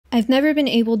I've never been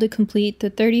able to complete the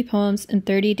 30 Poems in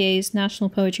 30 Days National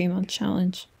Poetry Month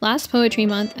challenge. Last Poetry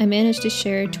Month, I managed to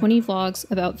share 20 vlogs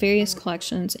about various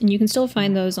collections, and you can still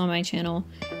find those on my channel,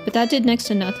 but that did next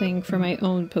to nothing for my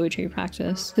own poetry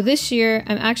practice. So this year,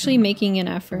 I'm actually making an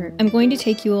effort. I'm going to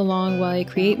take you along while I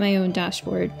create my own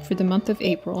dashboard for the month of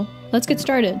April. Let's get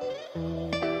started.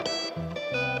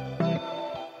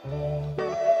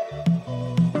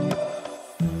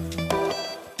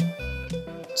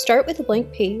 Start with a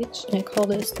blank page, and I call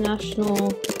this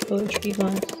National Poetry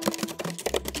Month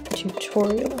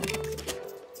Tutorial.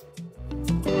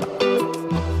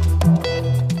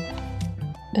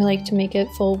 I like to make it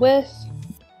full width.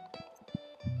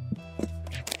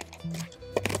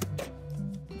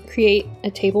 Create a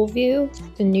table view,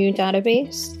 a new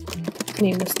database.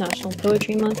 Name this National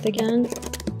Poetry Month again.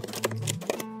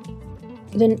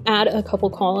 Then add a couple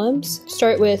columns.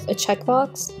 Start with a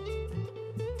checkbox.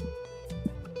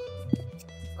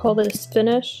 Call this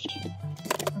finished.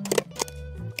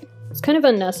 It's kind of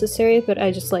unnecessary, but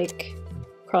I just like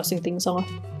crossing things off.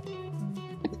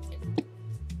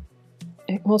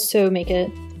 I also make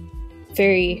it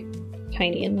very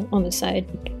tiny on the side.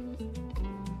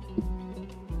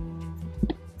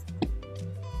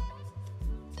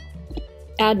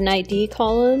 Add an ID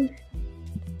column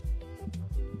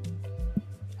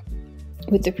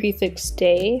with the prefix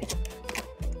day.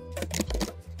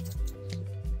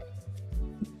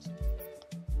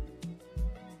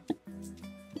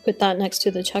 Put that next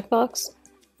to the checkbox,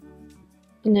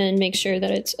 and then make sure that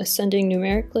it's ascending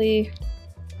numerically.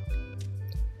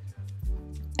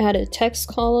 Add a text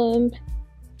column,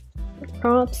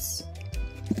 prompts.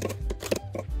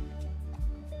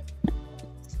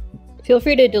 Feel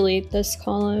free to delete this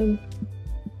column.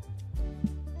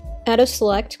 Add a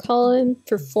select column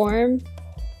for form,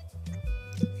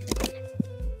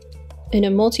 and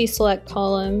a multi-select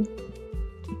column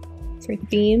for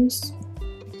themes.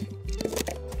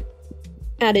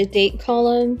 Add a date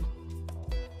column.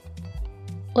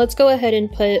 Let's go ahead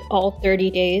and put all 30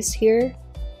 days here.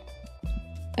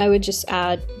 I would just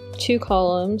add 2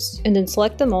 columns and then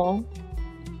select them all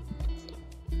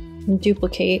and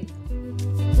duplicate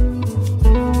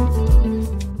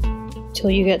until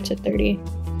you get to 30.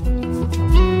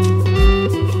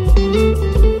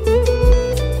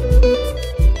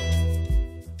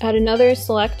 Add another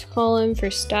select column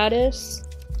for status.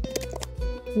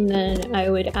 And then I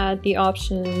would add the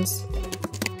options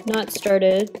not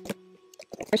started,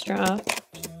 first draft,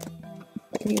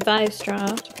 revised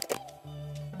draft,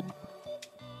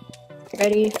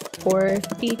 ready for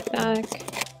feedback,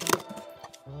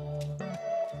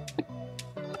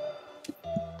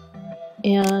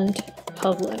 and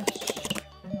published.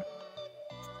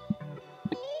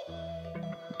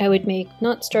 I would make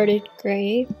not started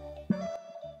gray.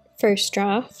 First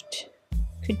draft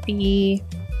could be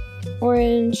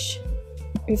orange,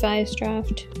 revised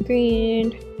draft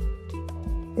green,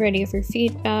 ready for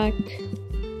feedback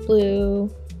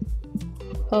blue,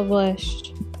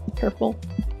 published purple.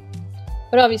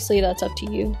 But obviously that's up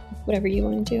to you, whatever you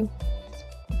want to do.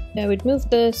 I would move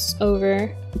this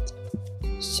over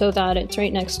so that it's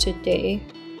right next to day.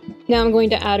 Now I'm going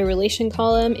to add a relation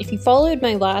column. If you followed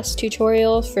my last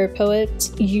tutorial for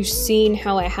poets, you've seen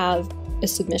how I have a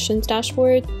submissions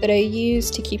dashboard that I use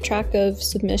to keep track of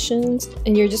submissions,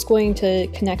 and you're just going to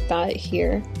connect that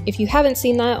here. If you haven't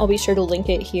seen that, I'll be sure to link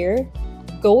it here.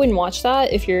 Go and watch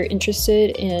that if you're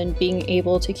interested in being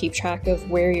able to keep track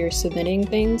of where you're submitting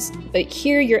things. But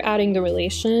here you're adding the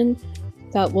relation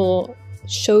that will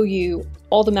show you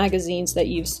all the magazines that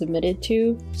you've submitted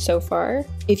to so far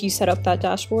if you set up that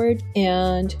dashboard.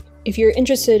 And if you're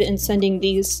interested in sending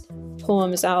these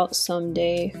poems out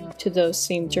someday to those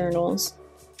same journals,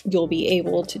 you'll be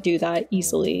able to do that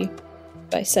easily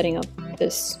by setting up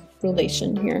this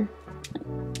relation here.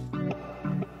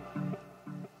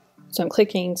 So I'm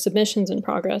clicking submissions in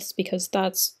progress because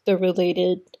that's the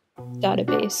related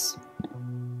database.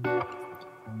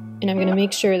 And I'm going to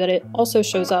make sure that it also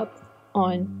shows up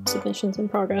on submissions in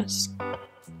progress.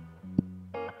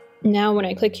 Now when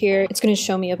I click here, it's going to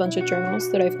show me a bunch of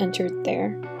journals that I've entered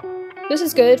there. This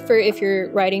is good for if you're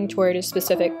writing toward a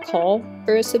specific call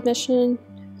for a submission.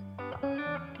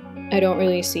 I don't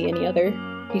really see any other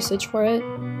usage for it.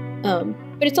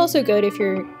 But it's also good if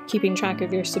you're keeping track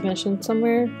of your submission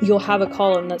somewhere. You'll have a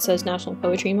column that says National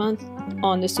Poetry Month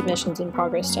on the Submissions in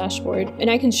Progress dashboard. And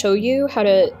I can show you how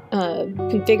to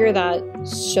configure that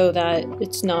so that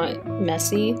it's not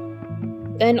messy.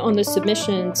 Then on the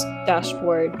submissions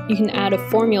dashboard, you can add a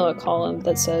formula column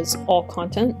that says all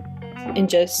content, and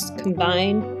just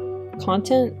combine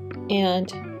content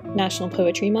and National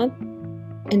Poetry Month,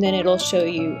 and then it'll show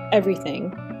you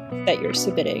everything that you're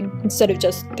submitting instead of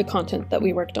just the content that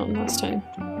we worked on last time.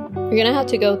 You're gonna have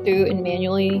to go through and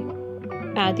manually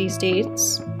add these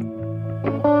dates.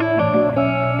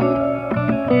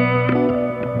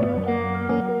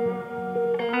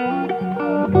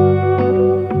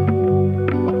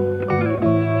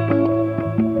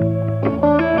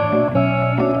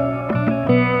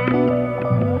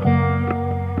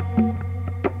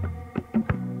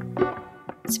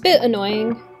 It's a bit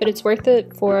annoying, but it's worth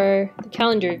it for the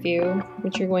calendar view,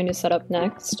 which you're going to set up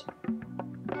next.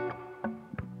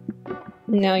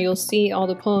 Now you'll see all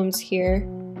the poems here.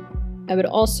 I would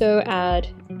also add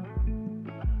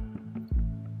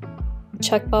a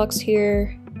checkbox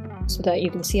here so that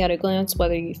you can see at a glance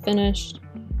whether you finished,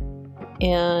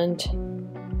 and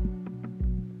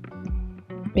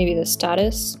maybe the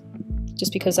status,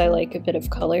 just because I like a bit of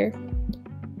color.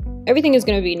 Everything is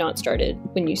going to be not started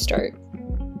when you start,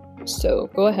 so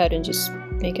go ahead and just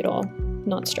make it all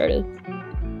not started.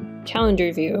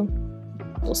 Calendar view,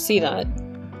 we'll see that.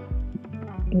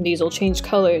 And these will change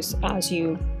colors as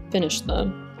you finish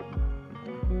them.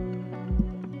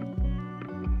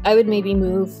 I would maybe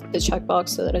move the checkbox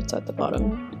so that it's at the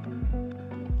bottom.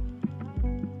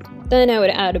 Then I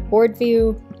would add a board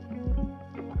view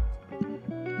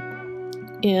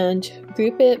and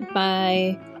group it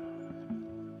by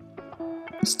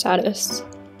status.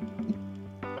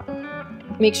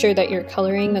 Make sure that you're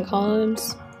coloring the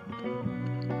columns.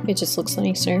 It just looks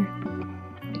nicer.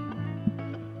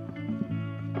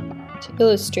 To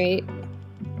illustrate,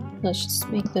 let's just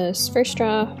make this first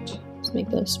draft, let's make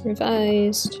this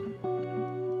revised,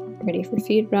 ready for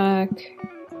feedback,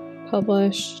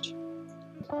 published.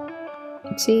 You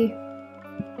can see,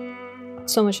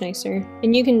 so much nicer.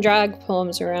 And you can drag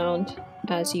poems around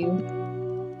as you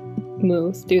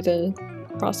move through the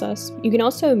process. You can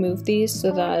also move these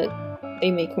so that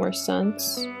they make more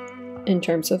sense in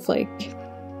terms of like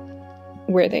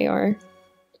where they are.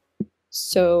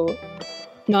 So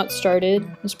not started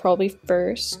is probably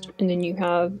first, and then you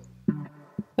have,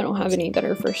 I don't have any that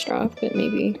are first draft, but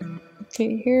maybe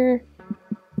right here.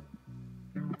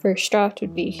 First draft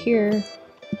would be here.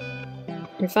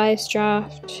 Revised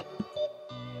draft.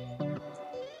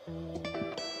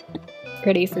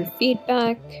 Ready for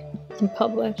feedback, and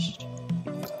published.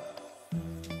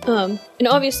 And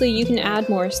obviously you can add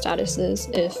more statuses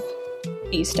if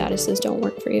these statuses don't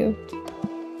work for you.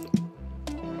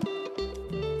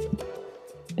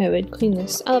 I would clean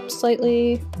this up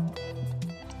slightly.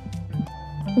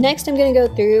 Next, I'm going to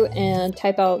go through and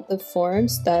type out the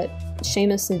forms that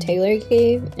Seamus and Taylor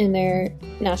gave in their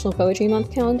National Poetry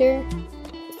Month calendar.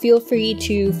 Feel free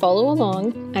to follow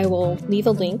along. I will leave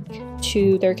a link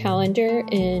to their calendar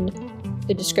in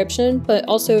the description, but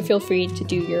also feel free to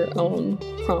do your own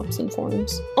prompts and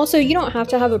forms. Also, you don't have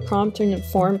to have a prompt and a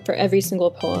form for every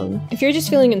single poem. If you're just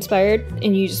feeling inspired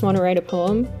and you just want to write a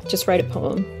poem, just write a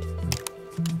poem.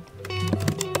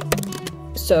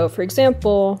 So, for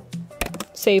example,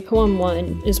 say poem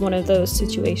 1 is one of those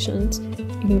situations.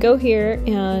 You can go here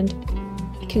and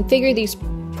configure these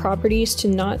properties to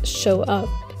not show up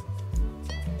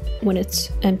when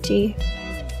it's empty.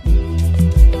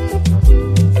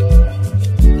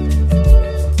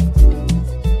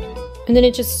 And then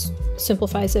it just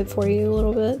simplifies it for you a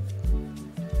little bit.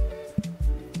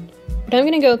 But I'm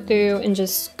gonna go through and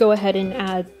just go ahead and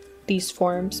add these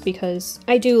forms because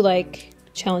I do like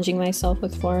challenging myself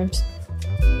with forms.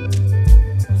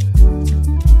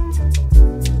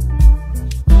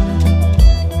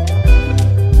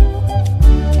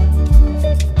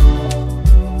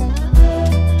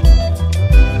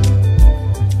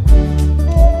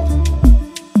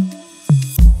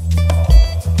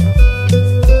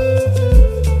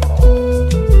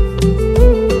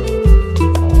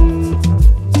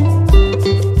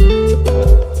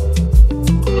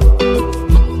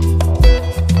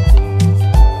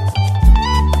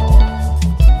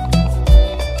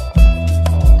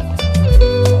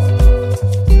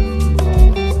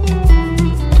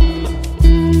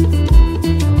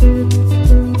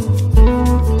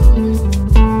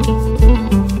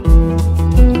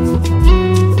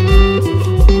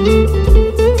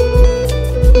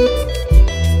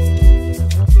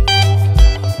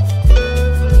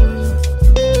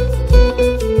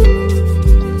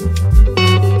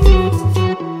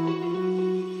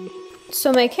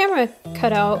 So my camera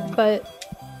cut out, but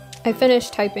I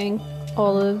finished typing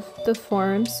all of the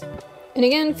forms. And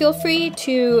again, feel free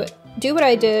to do what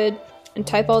I did and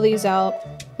type all these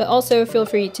out, but also feel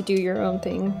free to do your own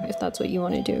thing if that's what you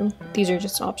want to do. These are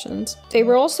just options. They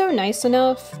were also nice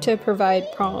enough to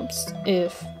provide prompts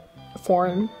if a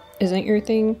form isn't your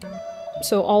thing.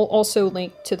 So I'll also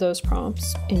link to those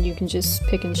prompts and you can just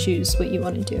pick and choose what you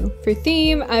want to do. For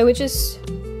theme, I would just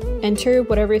enter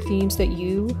whatever themes that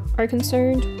you are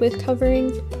concerned with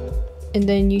covering, and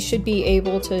then you should be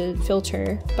able to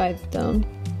filter by them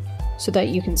so that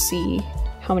you can see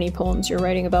how many poems you're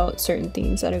writing about certain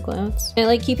themes at a glance. I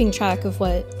like keeping track of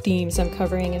what themes I'm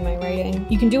covering in my writing.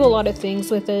 You can do a lot of things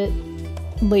with it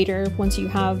later once you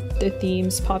have the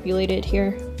themes populated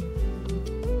here.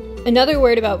 Another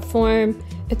word about form,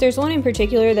 if there's one in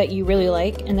particular that you really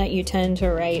like and that you tend to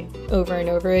write over and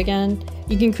over again,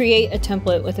 you can create a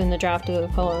template within the draft of the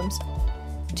poems.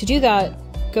 To do that,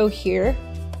 go here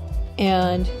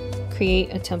and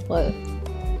create a template,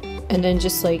 and then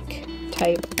just like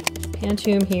type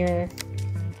Pantoum here.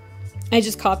 I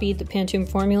just copied the Pantoum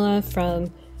formula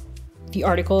from the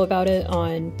article about it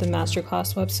on the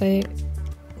masterclass website.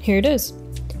 Here it is.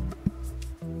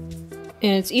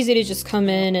 And it's easy to just come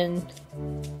in and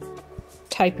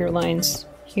type your lines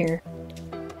here.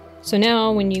 So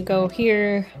now when you go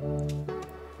here,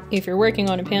 if you're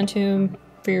working on a Pantoum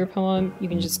for your poem, you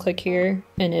can just click here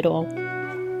and it'll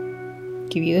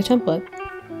give you the template.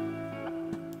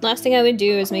 Last thing I would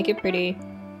do is make it pretty.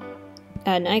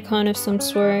 Add an icon of some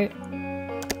sort.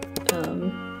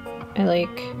 I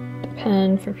like a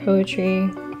pen for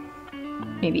poetry.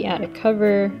 Maybe add a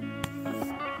cover.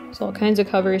 There's all kinds of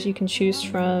covers you can choose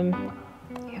from.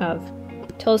 You have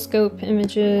telescope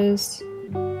images,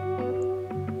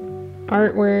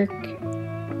 artwork.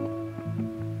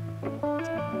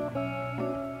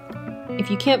 If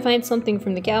you can't find something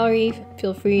from the gallery,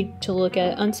 feel free to look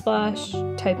at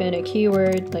Unsplash, type in a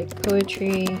keyword like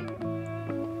poetry.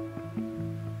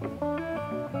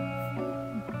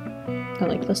 I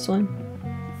like this one.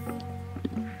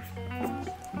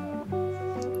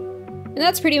 And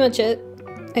that's pretty much it.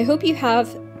 I hope you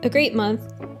have a great month.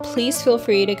 Please feel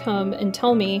free to come and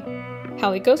tell me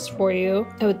how it goes for you.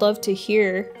 I would love to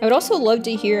hear. I would also love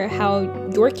to hear how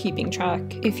you're keeping track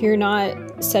if you're not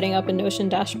setting up a Notion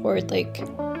dashboard like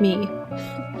me.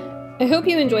 I hope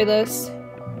you enjoy this.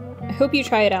 I hope you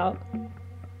try it out.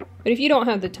 But if you don't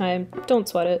have the time, don't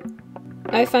sweat it.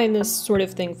 I find this sort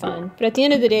of thing fun. But at the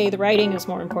end of the day, the writing is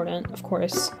more important, of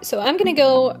course. So I'm gonna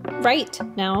go write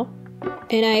now,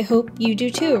 and I hope you do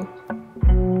too.